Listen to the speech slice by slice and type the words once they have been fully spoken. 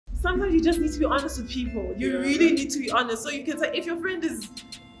sometimes you just need to be honest with people. You really need to be honest. So you can say, if your friend is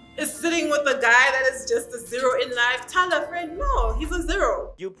sitting with a guy that is just a 0 in life, tell a friend, no, he's a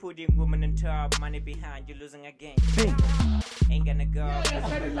 0. You putting women in top, money behind, you losing again. Ain't gonna go.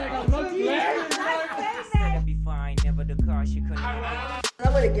 Better be fine, never the car, she couldn't. I'm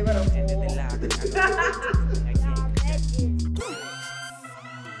gonna give it a 4.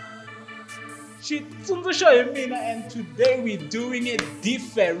 And today we're doing it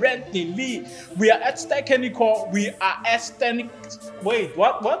differently. We are at Sterkinekor. We are at Wait,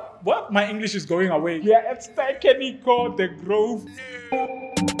 what? My English is going away. We are at Sterkinekor The Grove.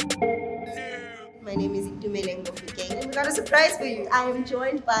 My name is Itumeleng Just Tumee, and we got a surprise for you. I am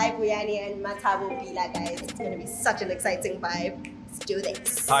joined by Vuyani and Mathabo Bila, guys. It's gonna be such an exciting vibe. Let's do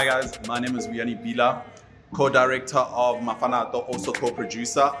this. Hi guys, my name is Vuyani Bila, co-director of Mafanato, also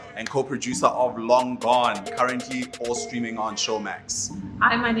co-producer, and co-producer of Long Gone, currently all streaming on ShowMax.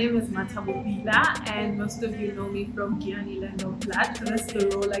 Hi, my name is Mathabo Bila, and most of you know me from Vuyani Land of Blood. That's the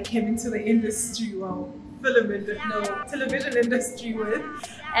role I came into the industry, television industry with.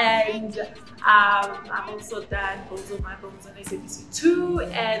 And I've also done both of my films on SABC 2,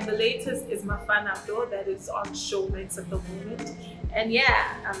 and the latest is Mafanato, that is on ShowMax at the moment. And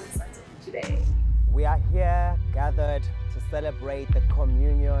yeah, I'm excited today. We are here gathered to celebrate the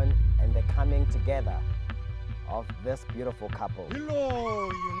communion and the coming together of this beautiful couple.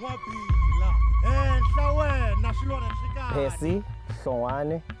 Percy,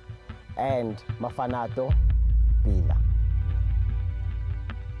 Vuyani, and Mafanato Bila.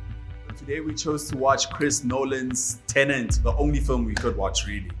 Today we chose to watch Chris Nolan's Tenet, the only film we could watch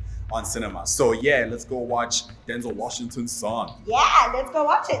really on cinema. So yeah, let's go watch Denzel Washington's son. Yeah, let's go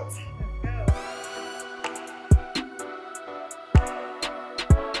watch it.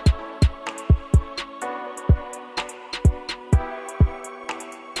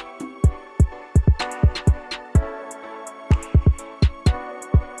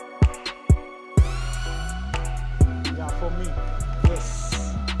 For me, yes.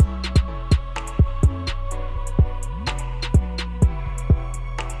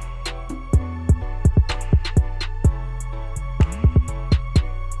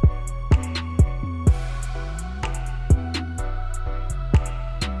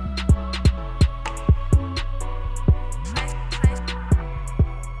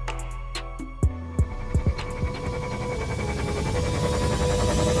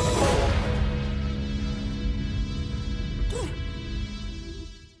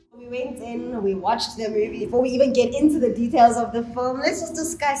 We watched the movie. Before we even get into the details of the film, let's just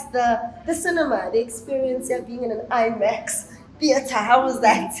discuss the cinema, the experience of being in an IMAX theater. How was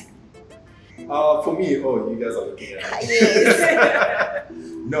that? For me, you guys are looking at it. Yes.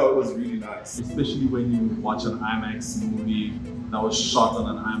 No, it was really nice. Especially when you watch an IMAX movie that was shot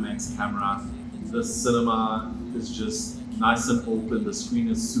on an IMAX camera. The cinema is just nice and open, the screen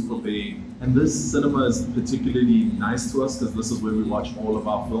is super big. And this cinema is particularly nice to us because this is where we watch all of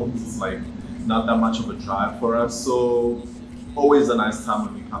our films. It's like not that much of a drive for us. So always a nice time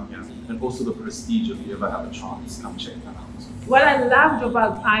when we come here. And also the prestige, if you ever have a chance, come check that out. What I loved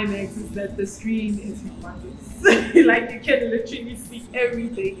about IMAX is that the screen is humongous. Like you can literally see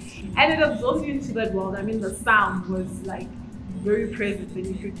everything. And it absorbs you into that world. I mean, the sound was like very present and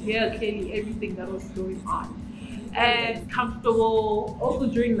you could hear clearly everything that was going on. And comfortable. Also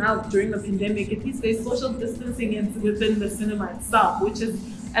during the pandemic, at least there's social distancing within the cinema itself, which is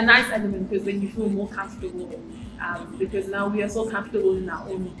a nice element because then you feel more comfortable. Because now we are so comfortable in our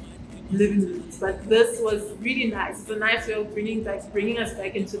own living rooms. But this was really nice. It's a nice way of bringing us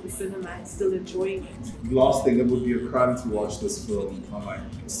back into the cinema and still enjoying it. Last thing, it would be a crime to watch this film on like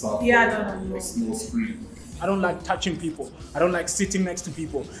a soft or small screen. I don't like touching people. I don't like sitting next to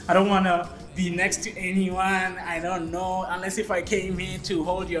people. I don't want to be next to anyone I don't know, unless if I came here to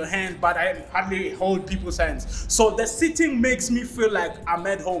hold your hand, but I hardly hold people's hands. So the sitting makes me feel like I'm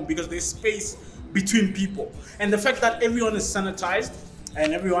at home because there's space between people. And the fact that everyone is sanitized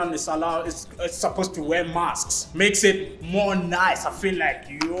and everyone is allowed, is supposed to wear masks, makes it more nice. I feel like,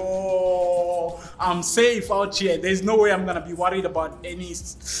 yo, I'm safe out here. There's no way I'm gonna be worried about any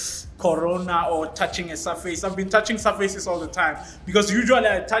corona or touching a surface. I've been touching surfaces all the time because usually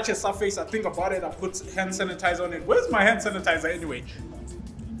I touch a surface, I think about it, I put hand sanitizer on it. Where's my hand sanitizer anyway?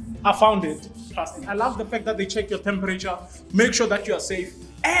 I found it. Trust me. I love the fact that they check your temperature, make sure that you are safe.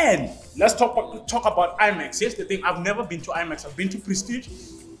 And let's talk about IMAX. Here's the thing, I've never been to IMAX. I've been to Prestige,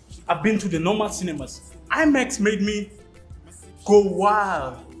 I've been to the normal cinemas. IMAX made me go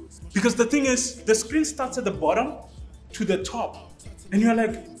wild because the thing is, the screen starts at the bottom to the top and you're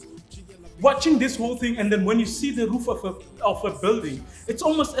like, watching this whole thing, and then when you see the roof of a building, it's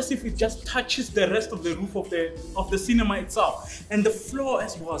almost as if it just touches the rest of the roof of the cinema itself, and the floor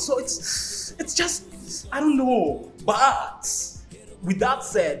as well. So it's just, I don't know. But with that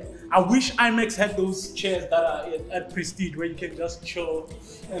said, I wish IMAX had those chairs that are at Prestige where you can just chill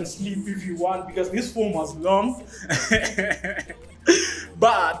and sleep if you want, because this film was long.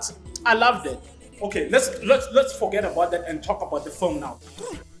 But I loved it. Okay, let's forget about that and talk about the film now.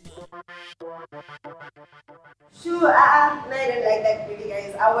 Sure, I didn't like that movie,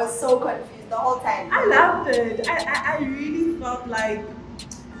 guys. I was so confused the whole time. I loved it. I really felt like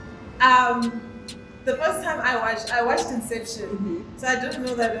the first time I watched Inception, so I didn't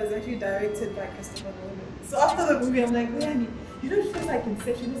know that it was actually directed by Christopher Nolan. So after the movie, I'm like, Vuyani, you know, it feels like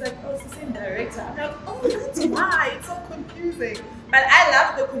Inception. He's like, oh, it's the same director. I'm like, oh, that's why. It's so confusing. But I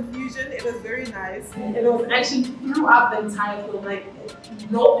loved the confusion. It was very nice. It was actually throughout the entire film, like,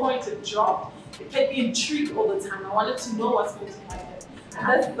 no point it dropped. It kept me intrigued all the time. I wanted to know what's going to happen.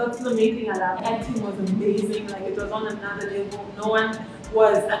 And that's the main thing I love. Acting was amazing. Like, it was on another level. No one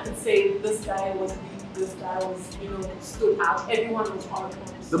was, I could say, this guy was weak, this guy was, you know, stood out. Everyone was on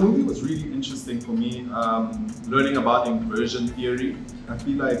point. The movie was really interesting for me, learning about inversion theory. I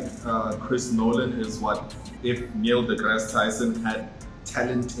feel like Chris Nolan is what if Neil deGrasse Tyson had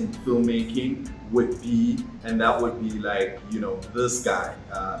talent in filmmaking would be, and that would be like, you know, this guy,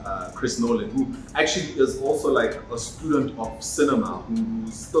 Chris Nolan, who actually is also like a student of cinema,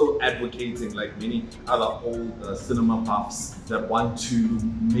 who's still advocating like many other old cinema buffs that want to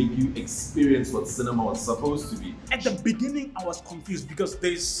make you experience what cinema was supposed to be. At the beginning, I was confused because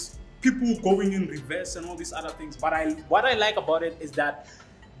there's people going in reverse and all these other things, but what I like about it is that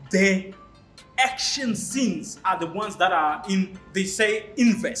the action scenes are the ones that are in, they say,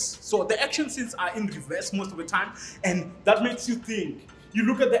 inverse. So the action scenes are in reverse most of the time, and that makes you think. You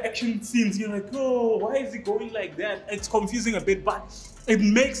look at the action scenes, you're like, oh, why is it going like that? It's confusing a bit, but it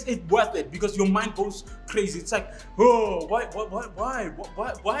makes it worth it because your mind goes crazy. It's like, oh, why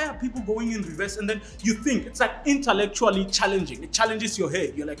are people going in reverse? And then you think, it's like intellectually challenging. It challenges your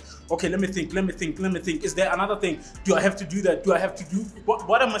head. You're like, okay, let me think. Is there another thing? Do I have to do that? Do I have to do,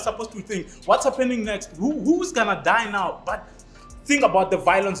 what am I supposed to think? What's happening next? Who's gonna die now? But think about the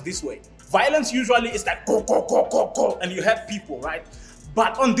violence this way. Violence usually is like go, and you have people, right?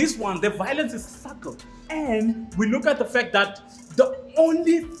 But on this one, the violence is subtle. And we look at the fact that the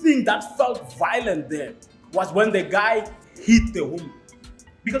only thing that felt violent there was when the guy hit the woman.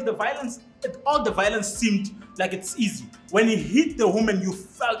 Because the violence, all the violence seemed like it's easy. When he hit the woman, you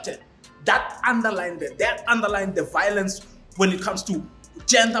felt it. That underlined it. That underlined the violence when it comes to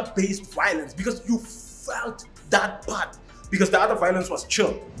gender-based violence. Because you felt that part. Because the other violence was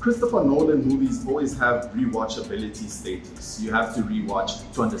chill. Christopher Nolan movies always have rewatchability status. You have to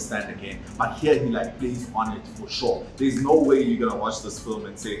rewatch to understand again. But here he like plays on it for sure. There's no way you're gonna watch this film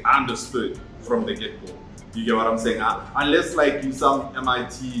and say, I understood from the get-go. You get what I'm saying? Unless like you some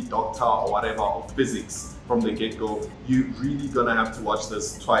MIT doctor or whatever of physics from the get-go, you're really gonna have to watch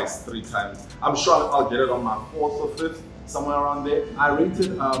this twice, 3 times. I'm sure I'll get it on my 4th or 5th, somewhere around there. I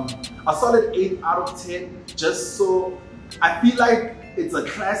rated a solid 8 out of 10, just so I feel like it's a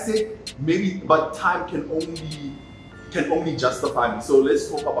classic, maybe, but time can only justify me. So let's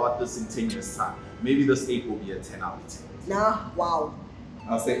talk about this in 10 years' time. Maybe this 8 will be a 10 out of 10. Nah, wow.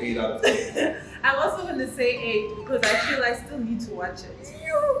 I'll say 8 out of 10. I'm also going to say 8 because I feel I still need to watch it.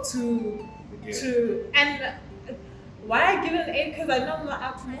 And why I give it an 8? Because I know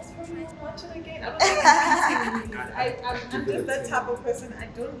I most probably won't watch it again. I don't like repeating movies. I'm just that type of person. I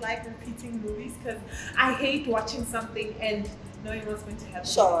don't like repeating movies because I hate watching something and knowing what's going to happen.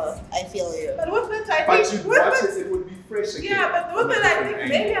 Sure, I feel you. But with it, I But think you watch it, it would be fresh again. yeah, but with it, I think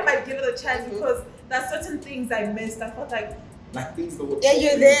maybe I might give it a chance because there's certain things I missed. I felt like things that were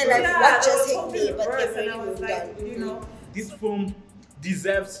you're there, like yeah, what just they hit were me, but reverse, they and I was really like, done. you know, This film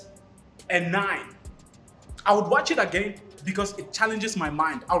deserves a 9. I would watch it again because it challenges my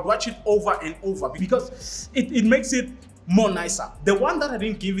mind. I would watch it over and over because it makes it more nicer. The one that I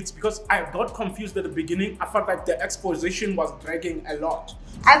didn't give it because I got confused at the beginning. I felt like the exposition was dragging a lot.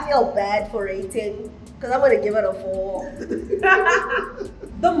 I feel bad for rating because I'm going to give it a 4.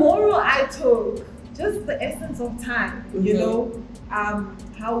 the moral I took, just the essence of time, you know,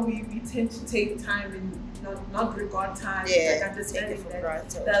 how we tend to take time and not regard time, like understanding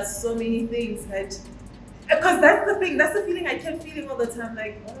that there's so many things that, because that's the feeling I kept feeling all the time,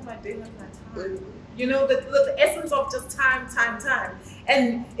 like, what am I doing with my time? You know, the essence of just time.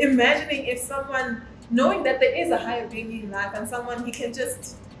 And imagining if someone, knowing that there is a higher being in life and someone he can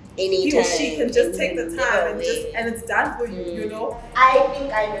just anytime. He or she can just take the time way. and it's done for you, you know? I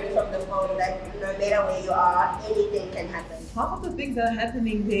think I learned from the phone that no matter where you are, anything can happen. Half of the things that are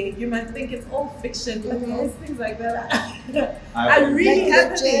happening there, you might think it's all fiction, but those things like that are really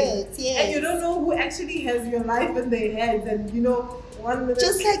happening. Yes. And you don't know who actually has your life in their heads. And you know, 1 minute.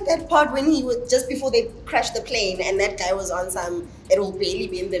 Just like that part when he was, just before they crashed the plane and that guy was on some, it will barely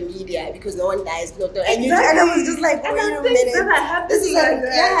be in the media because no one dies. And I was just like, wait a minute. This is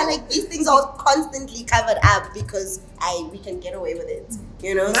like these things are constantly covered up because we can get away with it.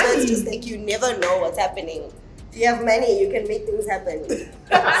 You know, so it's just like you never know what's happening. If you have money, you can make things happen.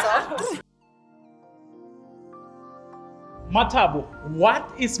 Mathabo,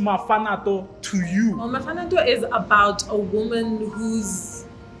 what is Mafanato to you? Well, Mafanato is about a woman who's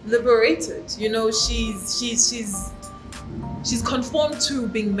liberated. You know, she's conformed to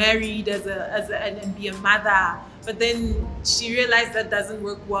being married and be a mother, but then she realized that doesn't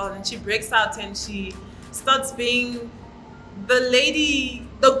work well, and she breaks out and she starts being the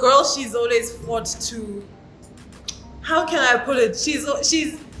girl she's always fought to. How can I put it? She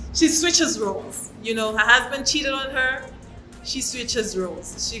switches roles. You know, her husband cheated on her. She switches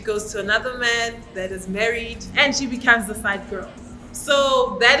roles. She goes to another man that is married and she becomes the side girl.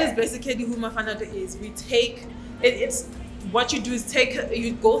 So that is basically who Mafanato is. We take it's what you do is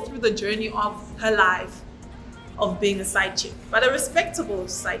you go through the journey of her life of being a side chick, but a respectable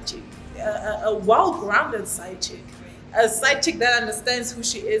side chick, a well-grounded side chick, a side chick that understands who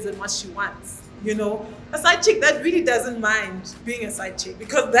she is and what she wants. You know, a side chick that really doesn't mind being a side chick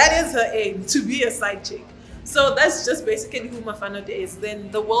because that is her aim, to be a side chick. So that's just basically who Mafanato is. Then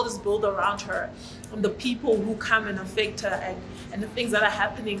the world is built around her and the people who come and affect her and the things that are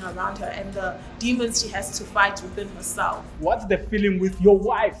happening around her and the demons she has to fight within herself. What's the feeling with your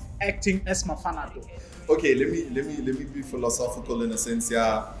wife acting as Mafanato? Okay, let me be philosophical in a sense,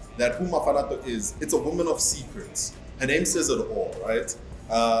 yeah. That who Mafanato is, it's a woman of secrets. Her name says it all, right?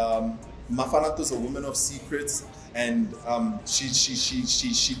 Mafanato is a woman of secrets, and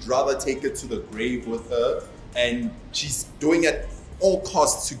she'd rather take it to the grave with her, and she's doing at all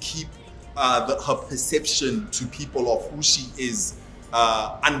costs to keep her perception to people of who she is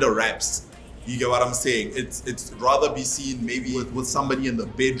under wraps. You get what I'm saying? It's rather be seen maybe with somebody in the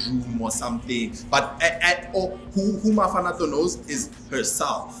bedroom or something, but who Mafanato knows is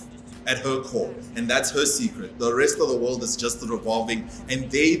herself at her core, and that's her secret. The rest of the world is just revolving,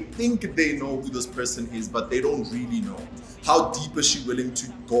 and they think they know who this person is, but they don't really know. How deep is she willing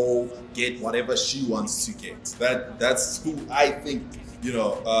to go get whatever she wants to get? That's who I think, you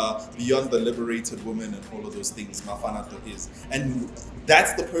know, beyond the liberated woman and all of those things, Mafanato is. And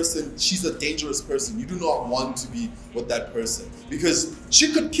that's the person, she's a dangerous person. You do not want to be with that person because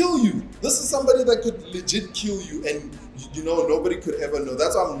she could kill you. This is somebody that could legit kill you, and you know, nobody could ever know.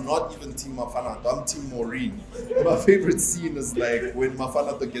 That's why I'm not even Team Mafanato, I'm Team Maureen. My favorite scene is like when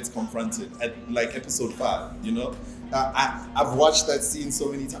Mafanato gets confronted at like episode 5, you know? I've watched that scene so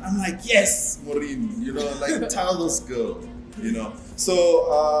many times. I'm like, yes, Maureen, you know, like tell this girl. You know,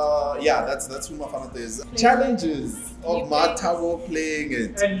 so yeah, that's who Mafanato is. Challenges of Mathabo playing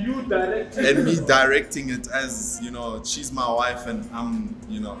it and you directing and me directing it, as you know, she's my wife and I'm,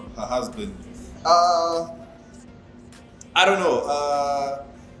 you know, her husband. I don't know.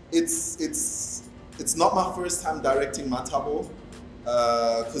 It's not my first time directing Mathabo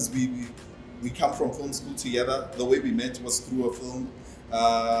because we come from film school together. The way we met was through a film.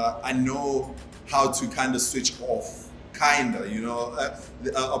 I know how to kind of switch off. Kinda, you know,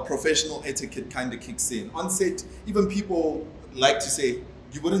 a professional etiquette kind of kicks in. On set, even people like to say,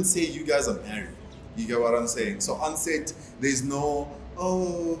 you wouldn't say you guys are married. You get what I'm saying? So on set, there's no,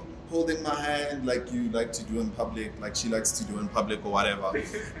 oh, holding my hand like you like to do in public, like she likes to do in public or whatever. It's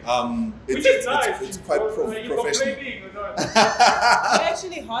quite professional. You're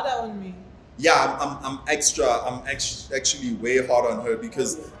actually harder on me. Yeah, I'm actually way hard on her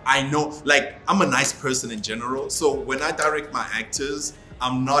because I know, like, I'm a nice person in general. So when I direct my actors,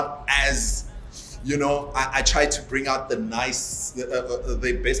 I'm not as, you know, I try to bring out the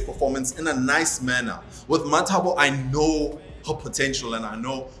best performance in a nice manner. With Mathabo, I know her potential and I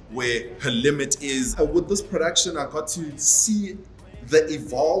know where her limit is. With this production, I got to see the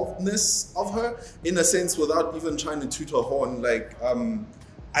evolvedness of her in a sense without even trying to toot her horn. Like,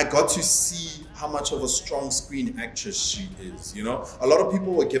 I got to see how much of a strong screen actress she is, you know? A lot of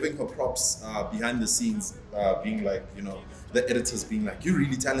people were giving her props behind the scenes, being like, you know, the editors being like, you're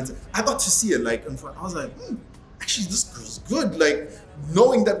really talented. I got to see it, like, in front. I was like, actually this girl's good. Like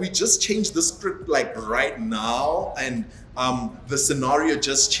knowing that we just changed the script like right now, and the scenario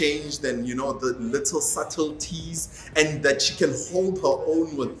just changed, and you know, the little subtleties, and that she can hold her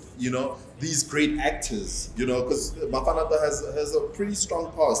own with, you know, these great actors, you know, because Mafanato has a pretty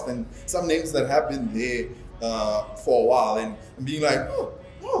strong past and some names that have been there for a while, and being like,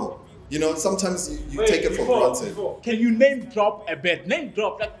 oh, you know, sometimes you take it for granted. Can you name drop a bit? Name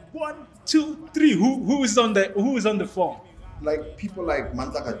drop like 1, 2, 3. Who is on the phone? Like people like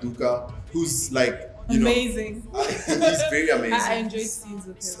Mantla Kaduka, who's like, you amazing. know, he's very amazing. I enjoyed scenes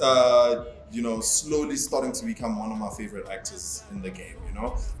with him. You know, slowly starting to become one of my favorite actors in the game, you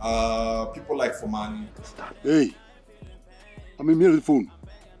know. People like Fomani. Hey, I'm in the phone.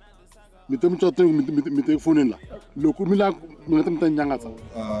 Me phone in la. Look, me like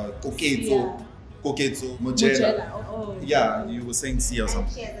Koketso, Mojela. Oh. Yeah, you were saying C or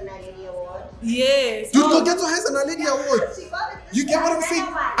something. She has an Aledi award. Yes. Dude, Koketso has an Aledi award. You get what I'm saying?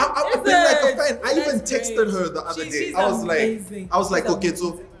 I've been like a fan. I even texted her the other day. I was like,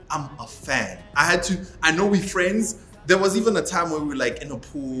 Koketso, I'm a fan. I know we're friends. There was even a time where we were like in a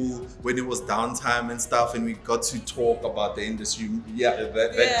pool when it was downtime and stuff, and we got to talk about the industry. Yeah,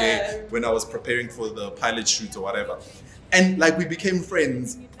 that day when I was preparing for the pilot shoot or whatever. And like we became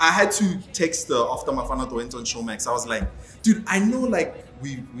friends. I had to text her after Mafanato went on ShowMax. I was like, dude, I know like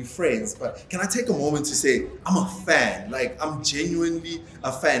we're friends, but can I take a moment to say I'm a fan? Like I'm genuinely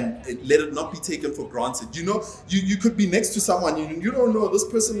a fan. Let it not be taken for granted. You know, you could be next to someone, you don't know this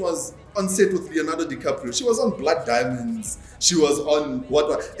person was on set with Leonardo DiCaprio. She was on Blood Diamonds. She was on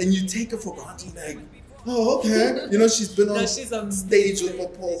what, and you take her for granted like, oh, okay. You know, she's been on stage with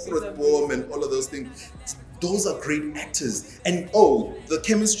Paul Fruitboom and all of those things. Those are great actors. And the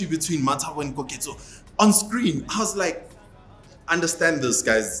chemistry between Mathabo and Koketso on screen, I was like, understand this,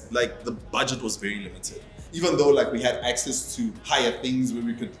 guys. Like the budget was very limited. Even though like we had access to higher things where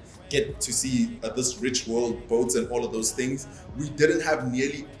we could get to see this rich world, boats and all of those things, we didn't have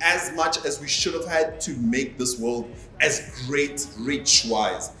nearly as much as we should have had to make this world as great,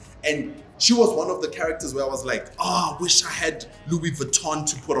 rich-wise. And she was one of the characters where I was like, I wish I had Louis Vuitton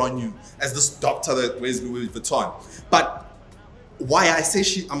to put on you as this doctor that wears Louis Vuitton. But why I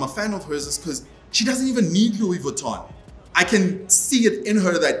say I'm a fan of hers is because she doesn't even need Louis Vuitton. I can see it in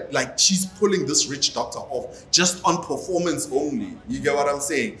her that like she's pulling this rich doctor off just on performance only. You get what I'm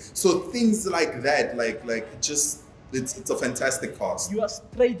saying? So things like that, like just it's a fantastic cast. You are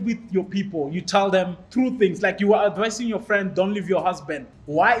straight with your people. You tell them true things. Like you are advising your friend, don't leave your husband.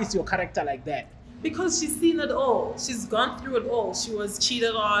 Why is your character like that? Because she's seen it all. She's gone through it all. She was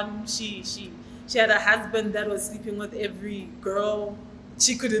cheated on. She had a husband that was sleeping with every girl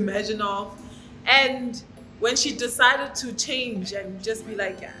she could imagine of. And when she decided to change and just be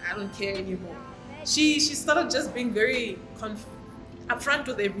like, I don't care anymore, she started just being very upfront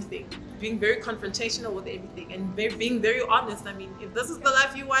with everything, being very confrontational with everything, and being very honest. I mean, if this is the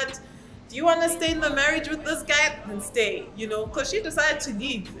life you want, do you want to stay in the marriage with this guy? Then stay, you know, because she decided to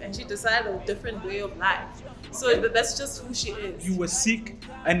leave and she decided a different way of life. So that's just who she is. You were sick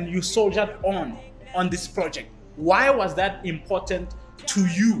and you soldiered on this project. Why was that important to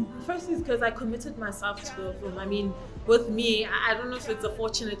you? Firstly, it's because I committed myself to the film. I mean, with me, I don't know if it's a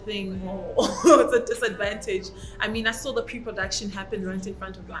fortunate thing or it's a disadvantage. I mean, I saw the pre-production happen right in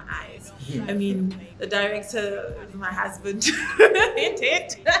front of my eyes. I mean, the director is my husband. Hint,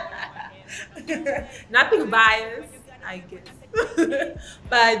 hint. Nothing biased, I guess.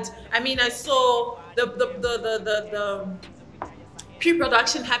 But I mean, I saw the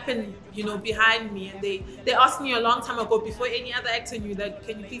pre-production happened, you know, behind me, and they asked me a long time ago, before any other actor knew, that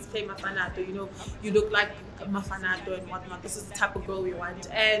can you please play Mafanato? You know, you look like Mafanato and whatnot. This is the type of girl we want.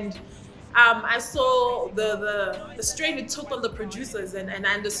 And I saw the strain it took on the producers, and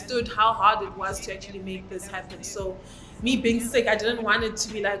I understood how hard it was to actually make this happen. So me being sick, I didn't want it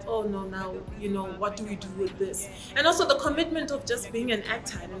to be like, oh no, now, you know, what do we do with this? And also the commitment of just being an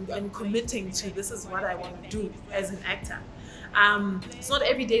actor and committing to this is what I want to do as an actor. It's not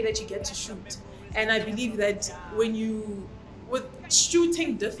every day that you get to shoot, and I believe that with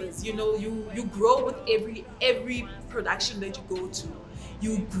shooting differs, you know, you grow with every production that you go to.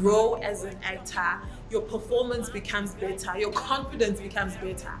 You grow as an actor, your performance becomes better, your confidence becomes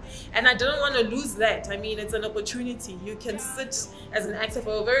better. And I didn't want to lose that. I mean, it's an opportunity. You can sit as an actor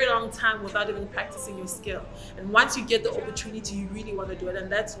for a very long time without even practicing your skill. And once you get the opportunity, you really want to do it. And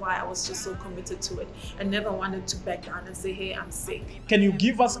that's why I was just so committed to it and never wanted to back down and say, hey, I'm sick. Can you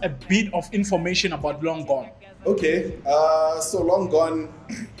give us a bit of information about Long Gone? Okay, so Long Gone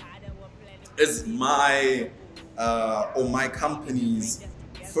is my company's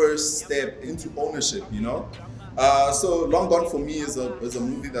first step into ownership, you know. So Long Gone for me is a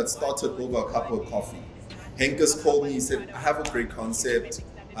movie that started over a cup of coffee. Henkes called me, he said, I have a great concept.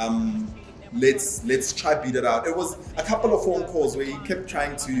 Let's try beat it out. It was a couple of phone calls where he kept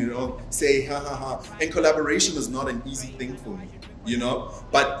trying to, you know, say ha ha ha. And collaboration is not an easy thing for me, you know.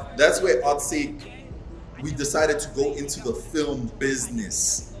 But that's where Artsake, we decided to go into the film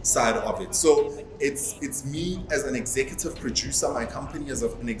business side of it. So it's me as an executive producer, my company as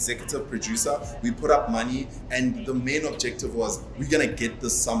an executive producer. We put up money, and the main objective was we're gonna get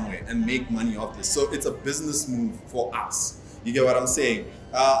this somewhere and make money off this. So it's a business move for us. You get what I'm saying?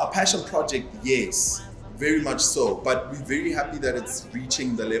 A passion project, yes, very much so. But we're very happy that it's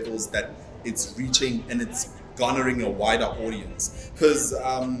reaching the levels that it's reaching, and it's garnering a wider audience. Because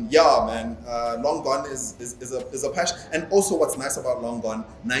yeah, man, Long Gone is a passion. And also, what's nice about Long Gone,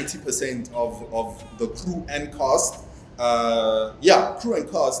 90% of the crew and cast, crew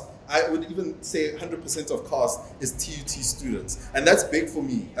and cast, I would even say 100% of cast is TUT students. And that's big for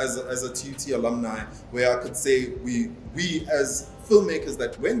me as a TUT alumni, where I could say we as filmmakers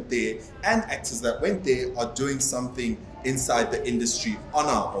that went there and actors that went there are doing something inside the industry on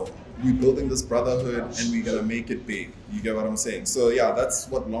our own. We're building this brotherhood, and we're gonna make it big. You get what I'm saying? So yeah, that's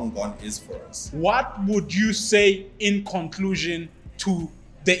what Long Gone is for us. What would you say in conclusion to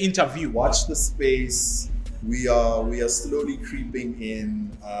the interview? Watch the space. We are slowly creeping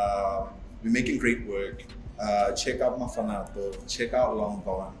in. We're making great work. Check out Mafanato, check out Long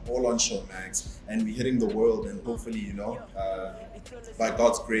Gone, all on ShowMax, and we're hitting the world, and hopefully, you know, by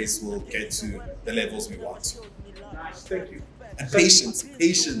God's grace, we'll get to the levels we want. Nice, thank you. And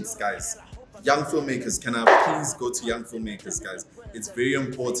patience, guys. Young filmmakers, can I please go to young filmmakers, guys? It's very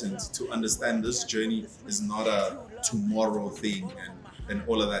important to understand this journey is not a tomorrow thing and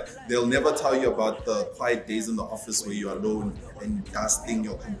all of that. They'll never tell you about the quiet days in the office where you're alone and dusting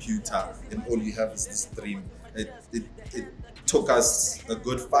your computer and all you have is this dream. It took us a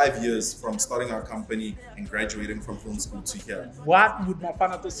good 5 years from starting our company and graduating from film school to here. What would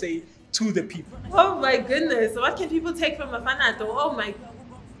Mafanato say to the people? Oh my goodness, what can people take from Mafanato? Oh my,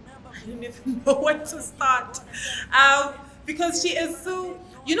 I don't even know where to start. Because she is so,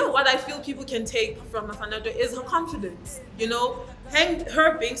 you know what I feel people can take from Mafanato is her confidence, you know, and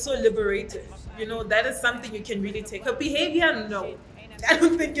her being so liberated, you know, that is something you can really take. Her behavior, no. I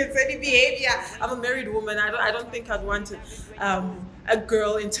don't think it's any behavior. I'm a married woman. I don't think I'd want a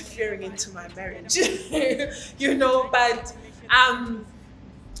girl interfering into my marriage, you know, but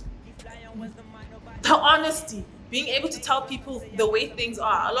the honesty, being able to tell people the way things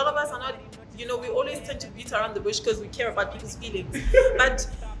are. A lot of us are not, you know, we always tend to beat around the bush because we care about people's feelings. But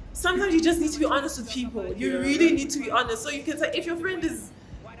sometimes you just need to be honest with people. You really need to be honest. So you can say, if your friend is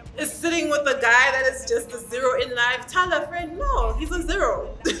sitting with a guy that is just a zero in life, tell a friend, no, he's a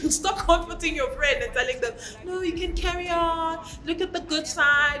zero. Stop comforting your friend and telling them, no, you can carry on, look at the good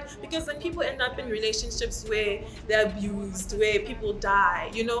side. Because then people end up in relationships where they're abused, where people die,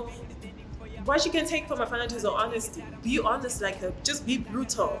 you know. What you can take from Mafanato is honesty. Be honest like her. Just be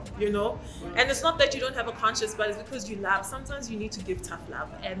brutal, you know? And it's not that you don't have a conscience, but it's because you love. Sometimes you need to give tough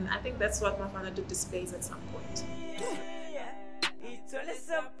love. And I think that's what Mafanato displays at some point.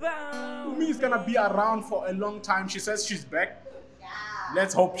 Umi is gonna be around for a long time. She says she's back. Yeah.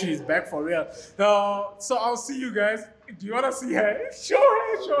 Let's hope she's back for real. So I'll see you guys. Do you wanna see her? Show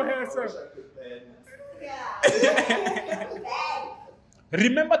her, sir. Yeah.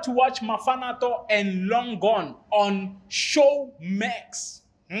 Remember to watch Mafanato and Long Gone on ShowMax.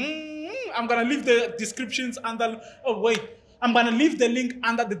 I'm gonna leave the descriptions under. Oh wait. I'm gonna leave the link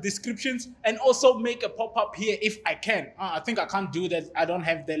under the descriptions and also make a pop-up here if I can. I think I can't do that. I don't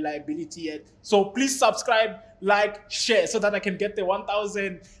have the liability yet. So please subscribe, like, share so that I can get the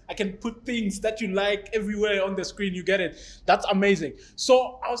 1,000. I can put things that you like everywhere on the screen. You get it? That's amazing.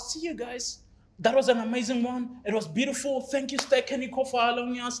 So I'll see you guys. That was an amazing one. It was beautiful. Thank you, Sterkinekor, for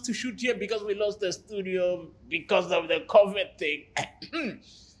allowing us to shoot here because we lost the studio because of the COVID thing.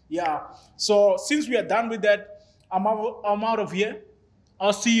 Yeah. So since we are done with that, I'm out of here.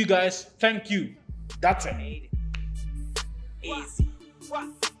 I'll see you guys. Thank you. That's it. Easy.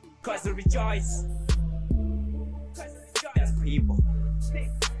 Cause we rejoice. There's people.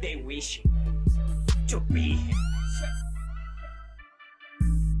 They wish to be here.